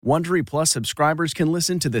Wondery Plus subscribers can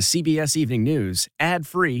listen to the CBS Evening News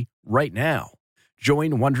ad-free right now.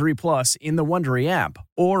 Join Wondery Plus in the Wondery app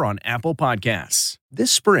or on Apple Podcasts.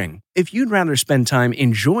 This spring, if you'd rather spend time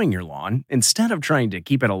enjoying your lawn instead of trying to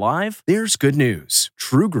keep it alive, there's good news.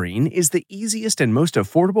 True Green is the easiest and most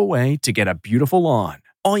affordable way to get a beautiful lawn.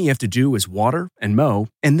 All you have to do is water and mow,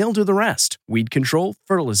 and they'll do the rest. Weed control,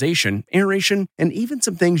 fertilization, aeration, and even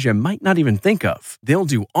some things you might not even think of. They'll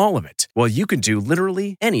do all of it, while you can do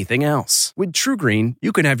literally anything else. With True Green,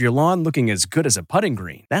 you can have your lawn looking as good as a putting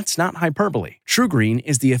green. That's not hyperbole. True Green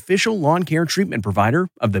is the official lawn care treatment provider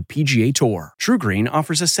of the PGA Tour. True Green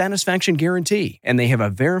offers a satisfaction guarantee, and they have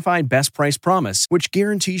a verified best price promise, which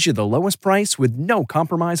guarantees you the lowest price with no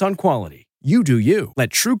compromise on quality. You do you. Let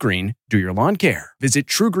True Green do your lawn care. Visit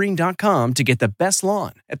truegreen.com to get the best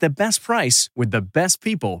lawn at the best price with the best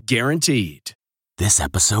people guaranteed. This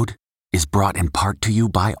episode is brought in part to you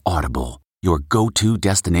by Audible, your go-to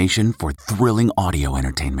destination for thrilling audio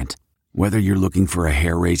entertainment. Whether you're looking for a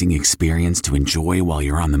hair-raising experience to enjoy while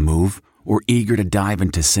you're on the move or eager to dive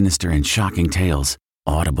into sinister and shocking tales,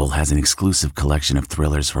 Audible has an exclusive collection of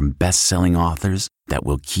thrillers from best-selling authors that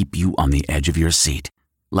will keep you on the edge of your seat.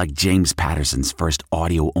 Like James Patterson's first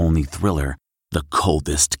audio-only thriller, The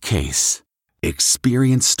Coldest Case.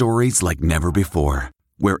 Experience stories like never before,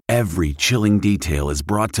 where every chilling detail is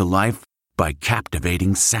brought to life by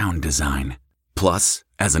captivating sound design. Plus,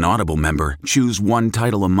 as an Audible member, choose one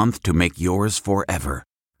title a month to make yours forever.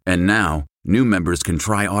 And now, new members can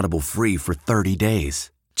try Audible free for 30 days.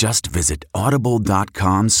 Just visit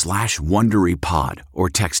audible.com/WonderyPod or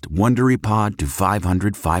text WonderyPod to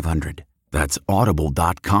 500-500. That's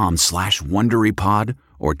audible.com/WonderyPod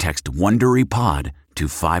or text WonderyPod to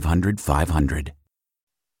 500-500.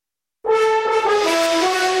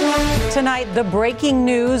 Tonight, the breaking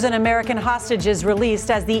news: an American hostage is released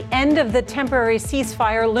as the end of the temporary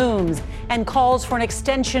ceasefire looms and calls for an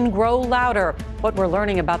extension grow louder. What we're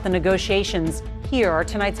learning about the negotiations. Here are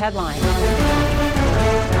tonight's headlines.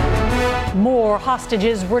 More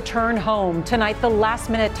hostages return home. Tonight, the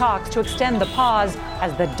last-minute talks to extend the pause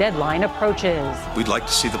as the deadline approaches. We'd like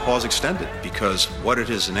to see the pause extended because what it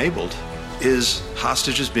has enabled is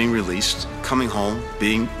hostages being released, coming home,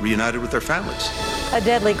 being reunited with their families. A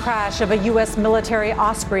deadly crash of a U.S. military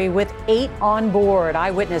Osprey with 8 on board.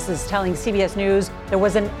 Eyewitnesses telling CBS News there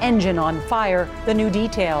was an engine on fire. The new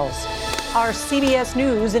details. Our CBS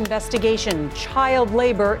News investigation: child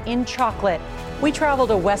labor in chocolate. We travel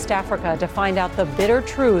to West Africa to find out the bitter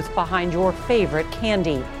truth behind your favorite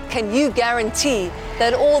candy. Can you guarantee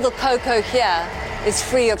that all the cocoa here is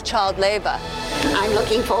free of child labor? I'm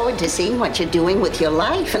looking forward to seeing what you're doing with your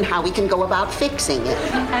life and how we can go about fixing it.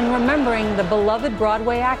 And remembering the beloved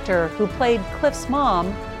Broadway actor who played Cliff's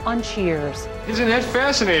mom on Cheers. Isn't that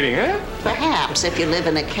fascinating, huh? Perhaps if you live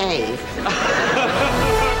in a cave.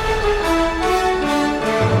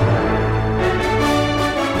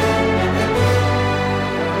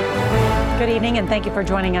 Good evening, and thank you for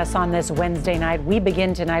joining us on this Wednesday night. We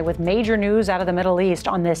begin tonight with major news out of the Middle East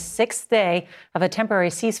on this 6th day of a temporary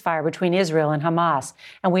ceasefire between Israel and Hamas.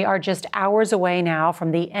 And we are just hours away now from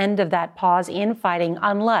the end of that pause in fighting,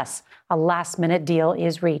 unless a last-minute deal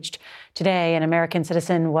is reached. Today, an American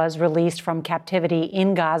citizen was released from captivity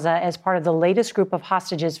in Gaza as part of the latest group of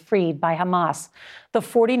hostages freed by Hamas. The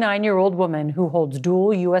 49-year-old woman, who holds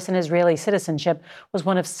dual U.S. and Israeli citizenship, was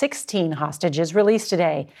one of 16 hostages released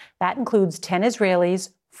today. That includes 10 Israelis,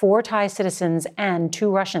 4 Thai citizens, and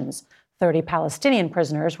 2 Russians. 30 Palestinian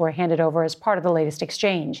prisoners were handed over as part of the latest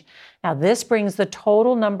exchange. Now, this brings the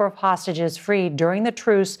total number of hostages freed during the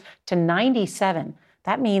truce to 97.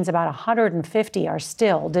 That means about 150 are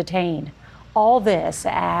still detained. All this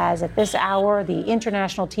as at this hour, the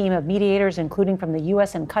international team of mediators, including from the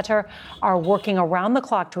U.S. and Qatar, are working around the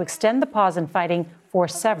clock to extend the pause in fighting for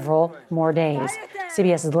several more days.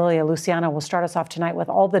 CBS's Lilia Luciano will start us off tonight with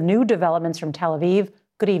all the new developments from Tel Aviv.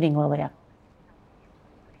 Good evening, Lilia.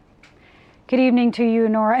 Good evening to you,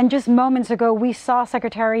 Norah. And just moments ago, we saw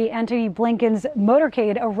Secretary Antony Blinken's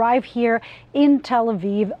motorcade arrive here in Tel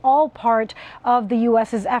Aviv, all part of the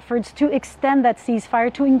U.S.'s efforts to extend that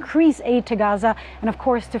ceasefire, to increase aid to Gaza, and of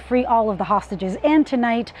course, to free all of the hostages. And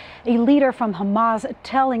tonight, a leader from Hamas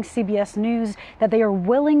telling CBS News that they are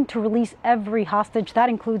willing to release every hostage. That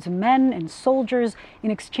includes men and soldiers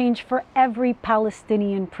in exchange for every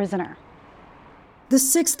Palestinian prisoner. The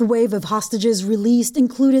 6th wave of hostages released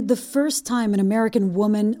included the first time an American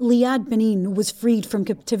woman, Liad Benin, was freed from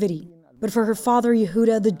captivity. But for her father,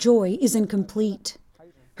 Yehuda, the joy is incomplete.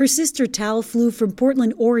 Her sister, Tal, flew from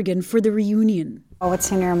Portland, Oregon for the reunion.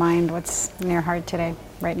 What's in your mind? What's in your heart today,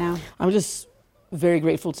 right now? I'm just very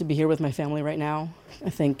grateful to be here with my family right now. I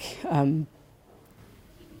think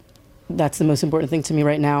that's the most important thing to me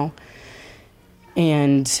right now.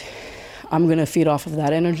 And I'm going to feed off of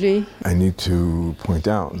that energy. I need to point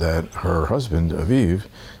out that her husband, Aviv,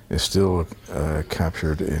 is still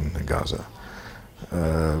captured in Gaza.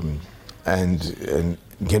 And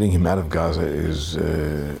getting him out of Gaza is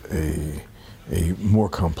a more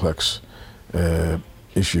complex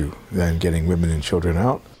issue than getting women and children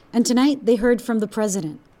out. And tonight, they heard from the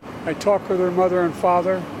president. I talked with her mother and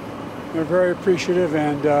father. They're very appreciative,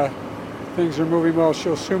 and things are moving well.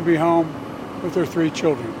 She'll soon be home with her 3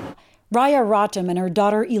 children. Raya Ratam and her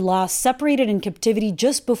daughter Ilah, separated in captivity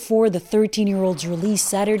just before the 13-year-old's release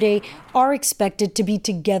Saturday, are expected to be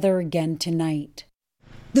together again tonight.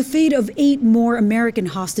 The fate of 8 more American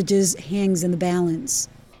hostages hangs in the balance.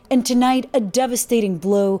 And tonight, a devastating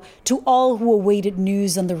blow to all who awaited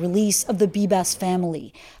news on the release of the Bibas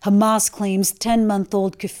family. Hamas claims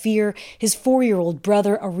 10-month-old Kafir, his 4-year-old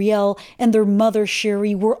brother Ariel, and their mother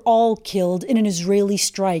Sherry were all killed in an Israeli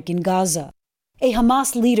strike in Gaza. A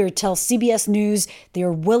Hamas leader tells CBS News they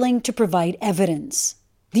are willing to provide evidence.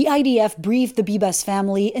 The IDF briefed the Bibas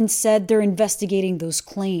family and said they're investigating those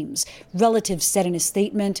claims. Relatives said in a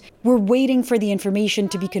statement, "We're waiting for the information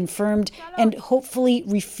to be confirmed and hopefully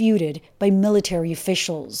refuted by military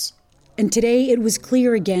officials." And today it was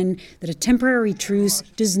clear again that a temporary truce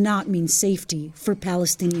does not mean safety for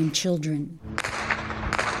Palestinian children.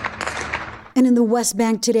 And in the West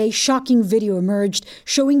Bank today, shocking video emerged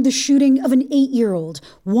showing the shooting of an 8-year-old,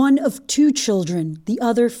 one of 2 children, the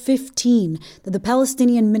other 15, that the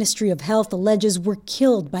Palestinian Ministry of Health alleges were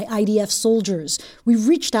killed by IDF soldiers. We've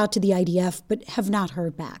reached out to the IDF, but have not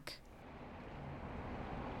heard back.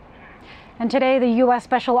 And today, the U.S.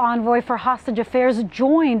 Special Envoy for Hostage Affairs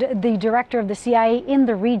joined the director of the CIA in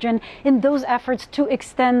the region in those efforts to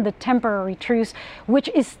extend the temporary truce, which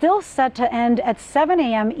is still set to end at 7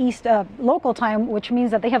 a.m. East local time, which means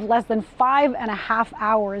that they have less than 5.5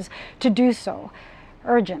 hours to do so.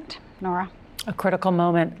 Urgent. Norah. A critical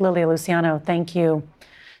moment. Lilia Luciano, thank you.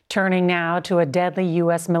 Turning now to a deadly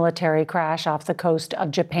U.S. military crash off the coast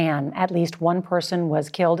of Japan. At least 1 person was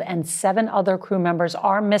killed and 7 other crew members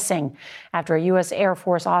are missing after a U.S. Air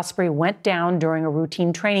Force Osprey went down during a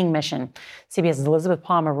routine training mission. CBS's Elizabeth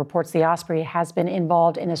Palmer reports the Osprey has been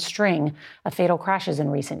involved in a string of fatal crashes in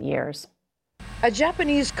recent years. A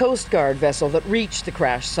Japanese Coast Guard vessel that reached the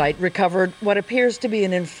crash site recovered what appears to be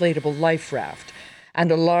an inflatable life raft,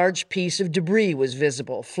 and a large piece of debris was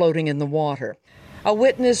visible floating in the water. A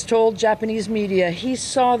witness told Japanese media he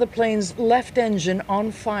saw the plane's left engine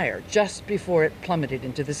on fire just before it plummeted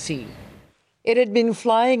into the sea. It had been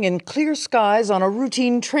flying in clear skies on a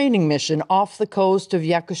routine training mission off the coast of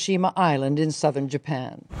Yakushima Island in southern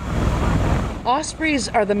Japan. Ospreys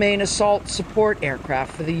are the main assault support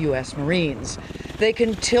aircraft for the U.S. Marines. They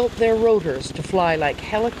can tilt their rotors to fly like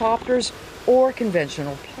helicopters or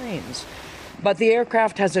conventional planes. But the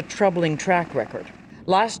aircraft has a troubling track record.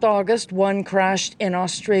 Last August, one crashed in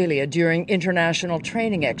Australia during international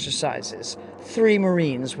training exercises. 3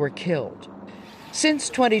 Marines were killed. Since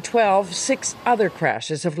 2012, 6 other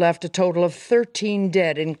crashes have left a total of 13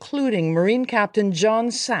 dead, including Marine Captain John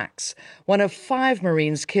Sachs, one of 5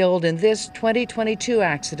 Marines killed in this 2022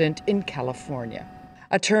 accident in California.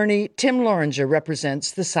 Attorney Tim Loringer represents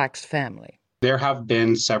the Sachs family. There have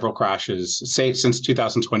been several crashes, say, since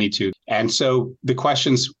 2022. And so the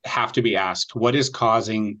questions have to be asked. What is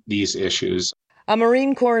causing these issues? A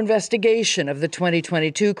Marine Corps investigation of the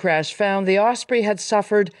 2022 crash found the Osprey had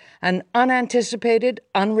suffered an unanticipated,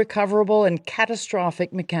 unrecoverable, and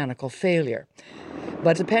catastrophic mechanical failure.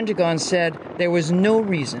 But the Pentagon said there was no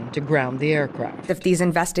reason to ground the aircraft. If these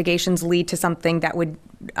investigations lead to something that would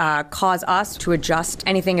cause us to adjust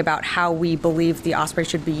anything about how we believe the Osprey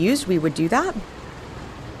should be used, we would do that.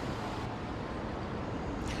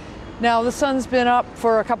 Now, the sun's been up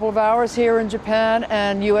for a couple of hours here in Japan,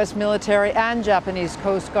 and U.S. military and Japanese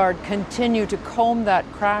Coast Guard continue to comb that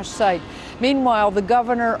crash site. Meanwhile, the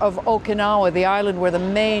governor of Okinawa, the island where the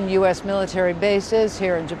main U.S. military base is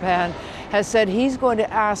here in Japan, has said he's going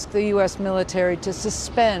to ask the U.S. military to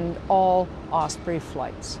suspend all Osprey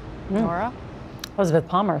flights. Norah? Elizabeth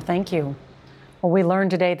Palmer, thank you. Well, we learned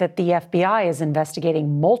today that the FBI is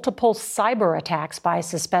investigating multiple cyber attacks by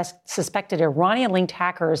suspected Iranian-linked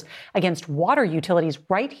hackers against water utilities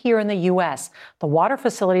right here in the U.S. The water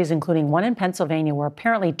facilities, including one in Pennsylvania, were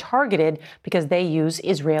apparently targeted because they use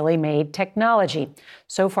Israeli-made technology.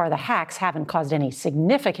 So far, the hacks haven't caused any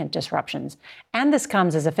significant disruptions. And this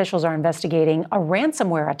comes as officials are investigating a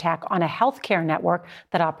ransomware attack on a healthcare network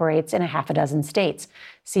that operates in 6 states.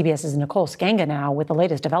 CBS's Nicole Sganga now with the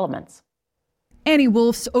latest developments. Annie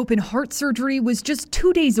Wolf's open heart surgery was just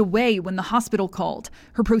 2 days away when the hospital called.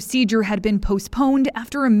 Her procedure had been postponed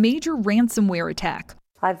after a major ransomware attack.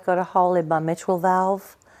 I've got a hole in my mitral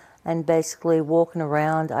valve, and basically walking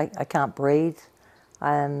around, I can't breathe.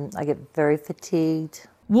 I get very fatigued.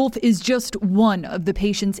 Wolf is just one of the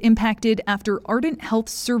patients impacted after Ardent Health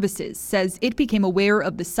Services says it became aware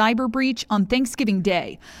of the cyber breach on Thanksgiving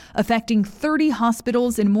Day, affecting 30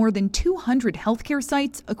 hospitals and more than 200 healthcare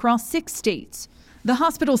sites across 6 states. The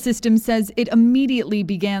hospital system says it immediately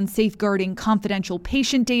began safeguarding confidential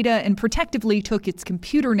patient data and protectively took its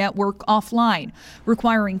computer network offline,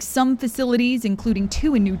 requiring some facilities, including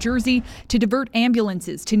 2 in New Jersey, to divert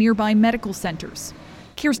ambulances to nearby medical centers.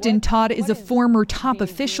 Kirsten Todd is a former top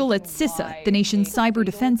official at CISA, the nation's cyber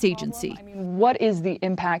defense agency. What is the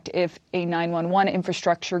impact if a 911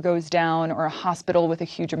 infrastructure goes down or a hospital with a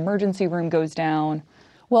huge emergency room goes down?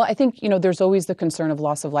 Well, I think, there's always the concern of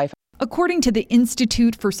loss of life. According to the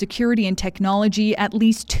Institute for Security and Technology, at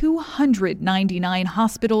least 299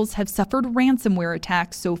 hospitals have suffered ransomware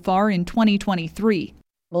attacks so far in 2023.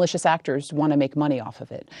 Malicious actors want to make money off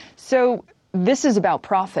of it. So this is about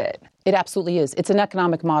profit. It absolutely is. It's an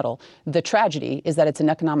economic model. The tragedy is that it's an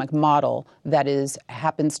economic model that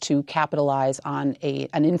happens to capitalize on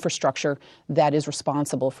an infrastructure that is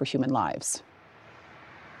responsible for human lives.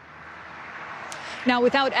 Now,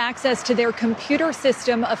 without access to their computer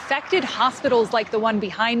system, affected hospitals like the one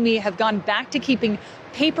behind me have gone back to keeping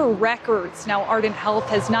paper records. Now, Ardent Health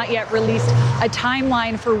has not yet released a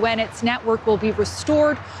timeline for when its network will be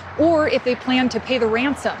restored or if they plan to pay the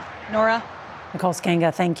ransom. Norah? Nicole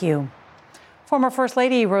Skenga, thank you. Former First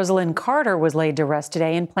Lady Rosalind Carter was laid to rest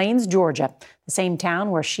today in Plains, Georgia, the same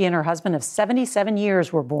town where she and her husband of 77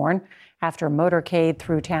 years were born. After a motorcade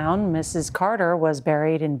through town, Mrs. Carter was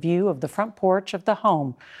buried in view of the front porch of the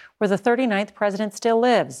home where the 39th president still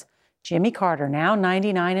lives. Jimmy Carter, now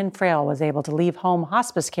 99 and frail, was able to leave home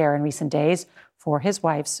hospice care in recent days for his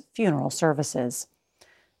wife's funeral services.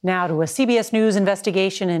 Now to a CBS News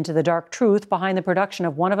investigation into the dark truth behind the production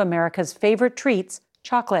of one of America's favorite treats,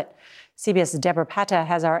 chocolate. CBS's Deborah Patta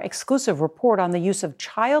has our exclusive report on the use of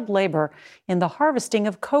child labor in the harvesting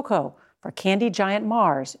of cocoa for candy giant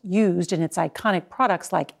Mars, used in its iconic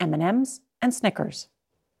products like M&Ms and Snickers.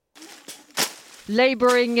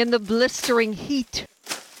 Laboring in the blistering heat.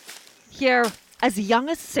 Here, as young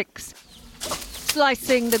as 6,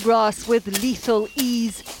 slicing the grass with lethal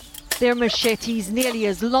ease, their machetes nearly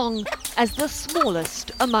as long as the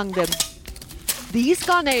smallest among them. These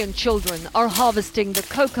Ghanaian children are harvesting the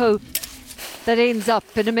cocoa that ends up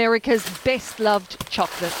in America's best-loved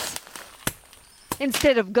chocolates.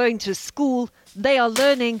 Instead of going to school, they are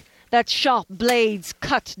learning that sharp blades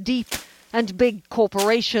cut deep and big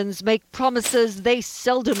corporations make promises they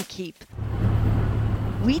seldom keep.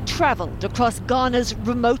 We travelled across Ghana's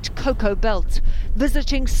remote cocoa belt,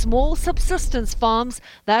 visiting small subsistence farms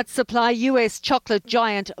that supply U.S. chocolate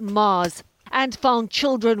giant Mars, and found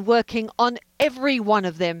children working on every one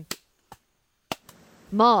of them.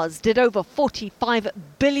 Mars did over $45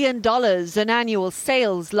 billion in annual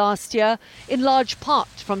sales last year, in large part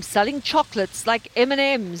from selling chocolates like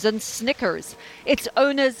M&Ms and Snickers. Its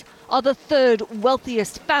owners are the 3rd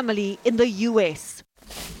wealthiest family in the U.S.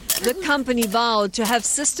 The company vowed to have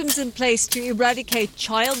systems in place to eradicate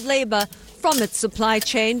child labor from its supply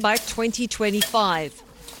chain by 2025,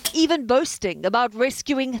 even boasting about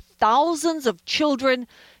rescuing thousands of children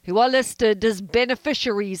who are listed as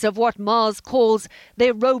beneficiaries of what Mars calls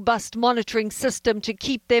their robust monitoring system to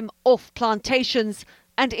keep them off plantations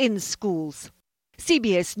and in schools.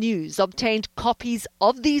 CBS News obtained copies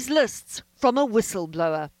of these lists from a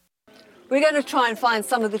whistleblower. We're going to try and find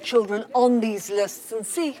some of the children on these lists and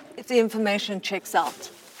see if the information checks out.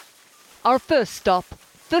 Our first stop,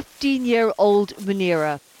 15-year-old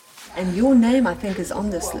Munira. And your name, I think, is on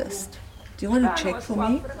this list. Do you want to check for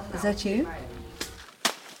me? Is that you?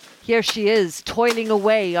 Here she is, toiling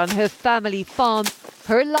away on her family farm,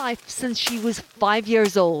 her life since she was 5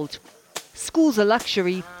 years old. School's a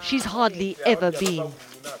luxury she's hardly ever been.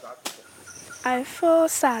 I feel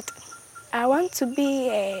sad. I want to be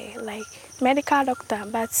a medical doctor,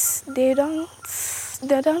 but they don't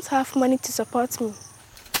have money to support me.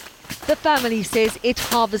 The family says it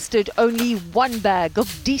harvested only 1 bag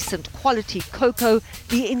of decent quality cocoa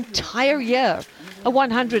the entire year. A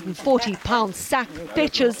 140-pound sack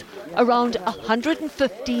fetches around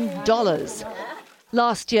 $115.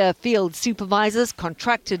 Last year, field supervisors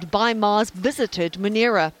contracted by Mars visited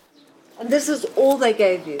Munira. And this is all they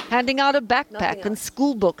gave you? Handing out a backpack and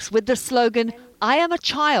school books with the slogan, "I am a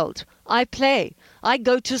child, I play, I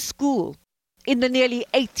go to school." In the nearly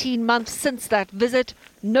 18 months since that visit,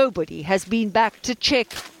 nobody has been back to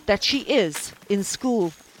check that she is in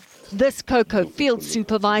school. This cocoa field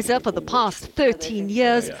supervisor for the past 13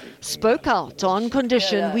 years spoke out on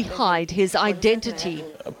condition we hide his identity.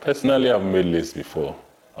 Personally, I've made lists before.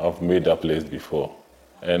 I've made up lists before.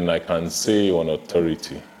 And I can say on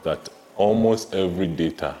authority that almost every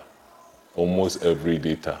data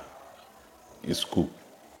is cool.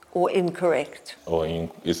 Or incorrect.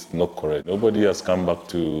 It's not correct. Nobody has come back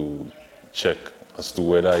to check as to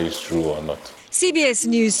whether it's true or not. CBS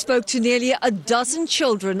News spoke to nearly a dozen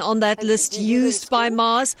children on that list used by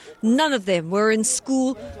Mars. None of them were in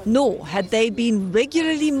school, nor had they been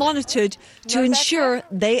regularly monitored to ensure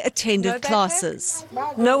they attended classes.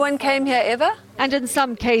 No one came here ever? And in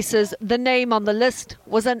some cases, the name on the list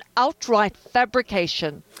was an outright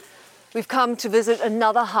fabrication. We've come to visit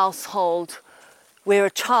another household where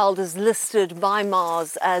a child is listed by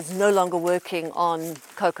Mars as no longer working on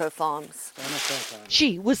cocoa farms.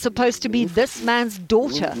 She was supposed to be this man's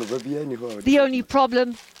daughter. The only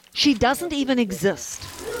problem, she doesn't even exist.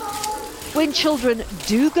 When children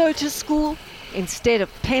do go to school, instead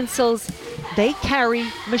of pencils, they carry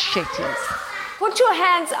machetes. Put your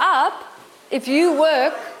hands up if you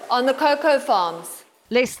work on the cocoa farms.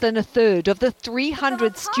 Less than a third of the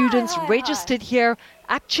 300 students registered here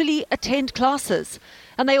actually attend classes.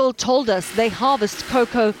 And they all told us they harvest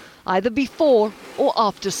cocoa either before or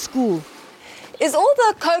after school. Is all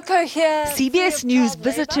the cocoa here? CBS News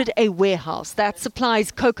visited a warehouse that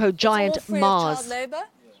supplies cocoa giant Mars.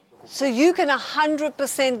 So you can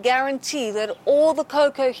 100% guarantee that all the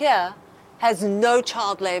cocoa here has no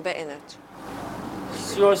child labor in it?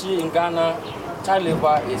 Seriously, in Ghana, child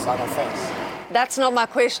labor is an offense. That's not my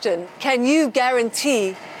question. Can you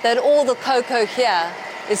guarantee that all the cocoa here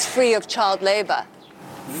is free of child labor?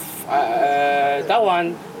 That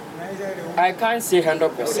one, I can't say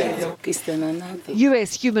 100%.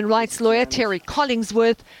 U.S. human rights lawyer Terry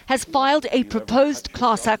Collingsworth has filed a proposed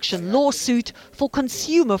class action lawsuit for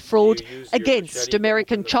consumer fraud against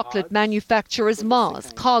American chocolate manufacturers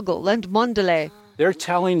Mars, Cargill and Mondelez. They're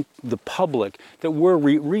telling the public that we're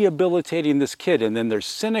rehabilitating this kid, and then they're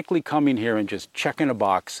cynically coming here and just checking a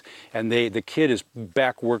box, and the kid is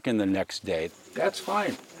back working the next day. That's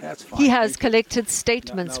fine. That's fine. He has collected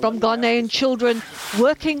statements from Ghanaian children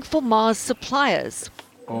working for Mars suppliers.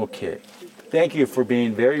 Okay. Thank you for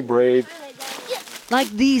being very brave. Like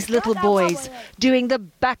these little boys doing the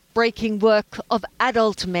back-breaking work of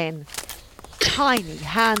adult men. Tiny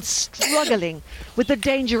hands struggling with the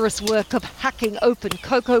dangerous work of hacking open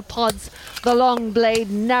cocoa pods, the long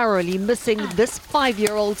blade narrowly missing this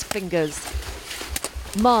 5-year-old's fingers.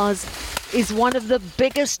 Mars is one of the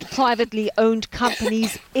biggest privately owned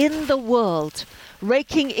companies in the world,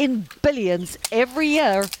 raking in billions every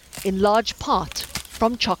year, in large part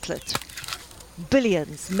from chocolate.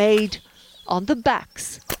 Billions made on the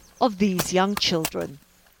backs of these young children.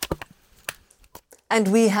 And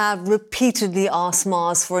we have repeatedly asked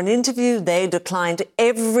Mars for an interview. They declined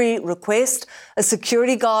every request. A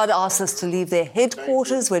security guard asked us to leave their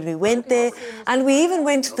headquarters when we went there. And we even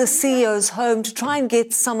went to the CEO's home to try and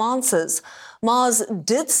get some answers. Mars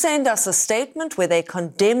did send us a statement where they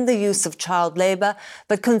condemn the use of child labour,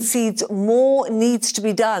 but concedes more needs to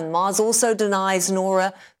be done. Mars also denies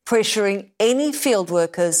Norah pressuring any field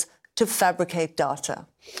workers to fabricate data.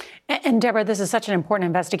 And Deborah, this is such an important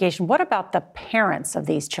investigation. What about the parents of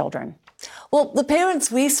these children? Well, the parents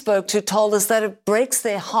we spoke to told us that it breaks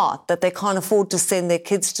their heart that they can't afford to send their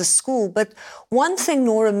kids to school. But one thing,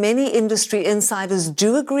 Norah, many industry insiders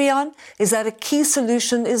do agree on is that a key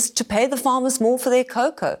solution is to pay the farmers more for their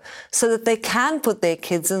cocoa so that they can put their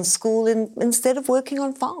kids in school instead of working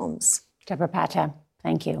on farms. Deborah Patta,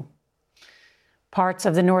 thank you. Parts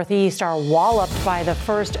of the Northeast are walloped by the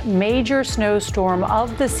first major snowstorm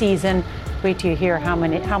of the season. Wait till you hear how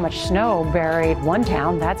much snow buried one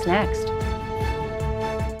town. That's next.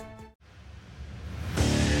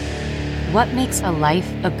 What makes a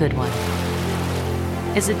life a good one?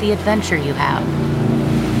 Is it the adventure you have?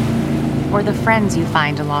 Or the friends you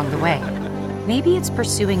find along the way? Maybe it's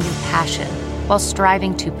pursuing your passion while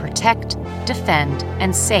striving to protect, defend,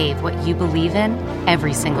 and save what you believe in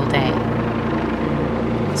every single day.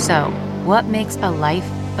 So, what makes a life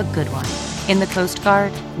a good one? In the Coast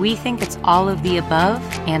Guard, we think it's all of the above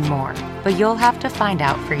and more, but you'll have to find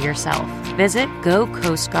out for yourself. Visit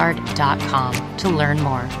gocoastguard.com to learn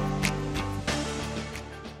more.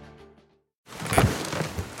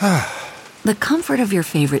 The comfort of your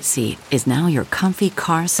favorite seat is now your comfy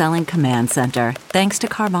car selling command center, thanks to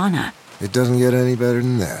Carvana. It doesn't get any better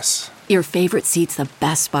than this. Your favorite seat's the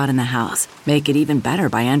best spot in the house. Make it even better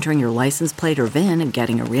by entering your license plate or VIN and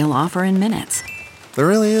getting a real offer in minutes. There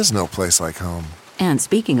really is no place like home. And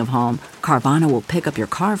speaking of home, Carvana will pick up your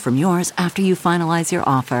car from yours after you finalize your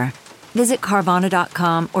offer. Visit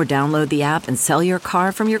Carvana.com or download the app and sell your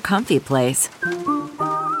car from your comfy place.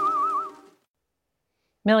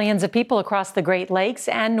 Millions of people across the Great Lakes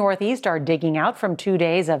and Northeast are digging out from 2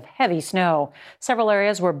 days of heavy snow. Several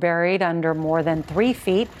areas were buried under more than 3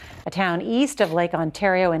 feet. A town east of Lake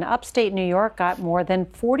Ontario in upstate New York got more than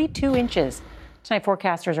 42 inches. Tonight,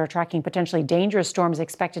 forecasters are tracking potentially dangerous storms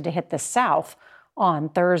expected to hit the south on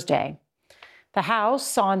Thursday. The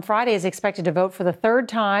House on Friday is expected to vote for the third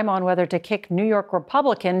time on whether to kick New York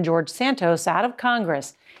Republican George Santos out of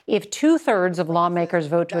Congress. If 2/3 of lawmakers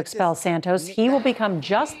vote to expel Santos, he will become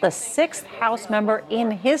just the 6th House member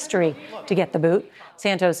in history to get the boot.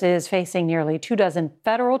 Santos is facing nearly 24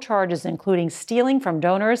 federal charges, including stealing from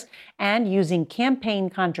donors and using campaign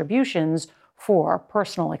contributions for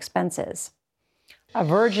personal expenses. A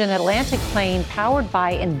Virgin Atlantic plane powered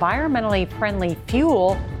by environmentally friendly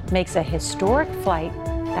fuel makes a historic flight.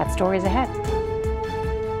 That story's ahead.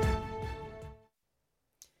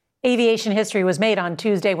 Aviation history was made on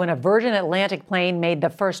Tuesday when a Virgin Atlantic plane made the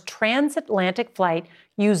first transatlantic flight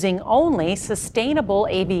using only sustainable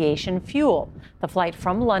aviation fuel. The flight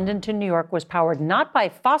from London to New York was powered not by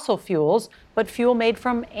fossil fuels, but fuel made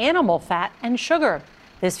from animal fat and sugar.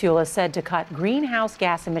 This fuel is said to cut greenhouse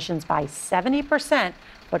gas emissions by 70%,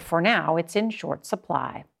 but for now, it's in short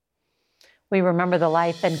supply. We remember the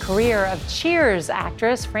life and career of Cheers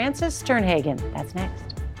actress Frances Sternhagen. That's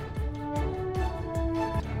next.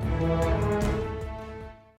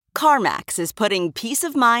 CarMax is putting peace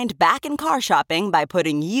of mind back in car shopping by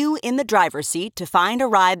putting you in the driver's seat to find a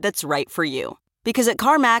ride that's right for you. Because at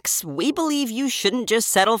CarMax, we believe you shouldn't just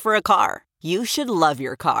settle for a car. You should love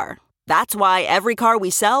your car. That's why every car we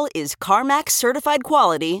sell is CarMax certified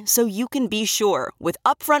quality, so you can be sure with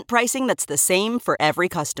upfront pricing that's the same for every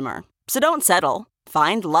customer. So don't settle.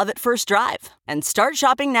 Find love at first drive and start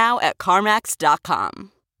shopping now at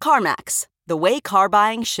CarMax.com. CarMax, the way car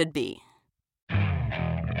buying should be.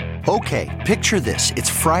 Okay, picture this. It's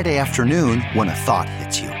Friday afternoon when a thought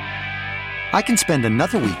hits you. I can spend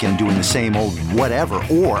another weekend doing the same old whatever,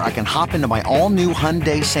 or I can hop into my all-new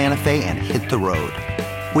Hyundai Santa Fe and hit the road.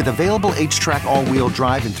 With available H-Track all-wheel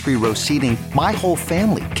drive and 3-row seating, my whole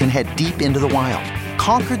family can head deep into the wild.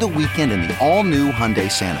 Conquer the weekend in the all-new Hyundai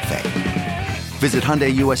Santa Fe. Visit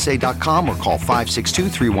HyundaiUSA.com or call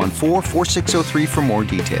 562-314-4603 for more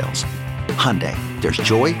details. Hyundai, there's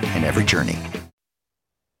joy in every journey.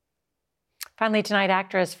 Finally tonight,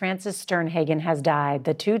 actress Frances Sternhagen has died.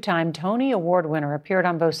 The two-time Tony Award winner appeared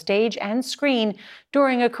on both stage and screen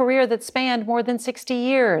during a career that spanned more than 60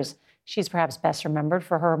 years. She's perhaps best remembered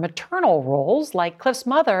for her maternal roles, like Cliff's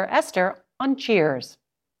mother, Esther, on Cheers.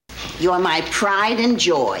 You're my pride and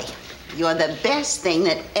joy. You're the best thing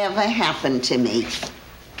that ever happened to me.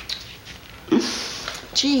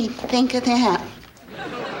 Gee, think of that.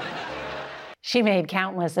 She made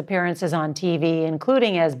countless appearances on TV,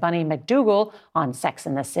 including as Bunny McDougal on Sex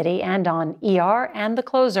and the City and on ER and The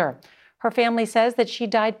Closer. Her family says that she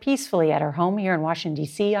died peacefully at her home here in Washington,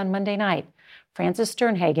 D.C. on Monday night. Frances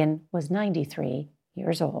Sternhagen was 93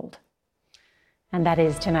 years old. And that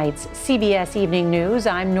is tonight's CBS Evening News.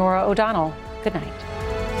 I'm Norah O'Donnell. Good night.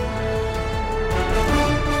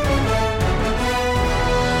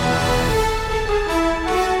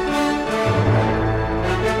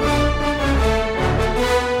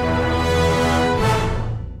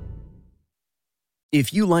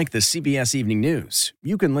 If you like the CBS Evening News,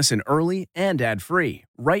 you can listen early and ad-free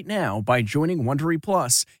right now by joining Wondery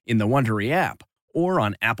Plus in the Wondery app or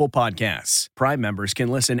on Apple Podcasts. Prime members can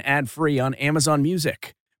listen ad-free on Amazon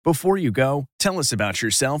Music. Before you go, tell us about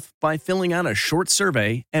yourself by filling out a short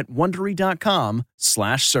survey at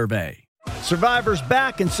Wondery.com/survey. Survivor's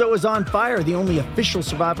back, and so is On Fire, the only official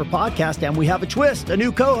Survivor podcast, and we have a twist, a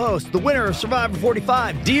new co-host, the winner of Survivor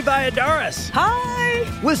 45, Dee Valladares. Hi!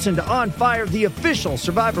 Listen to On Fire, the official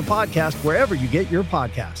Survivor podcast, wherever you get your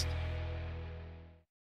podcasts.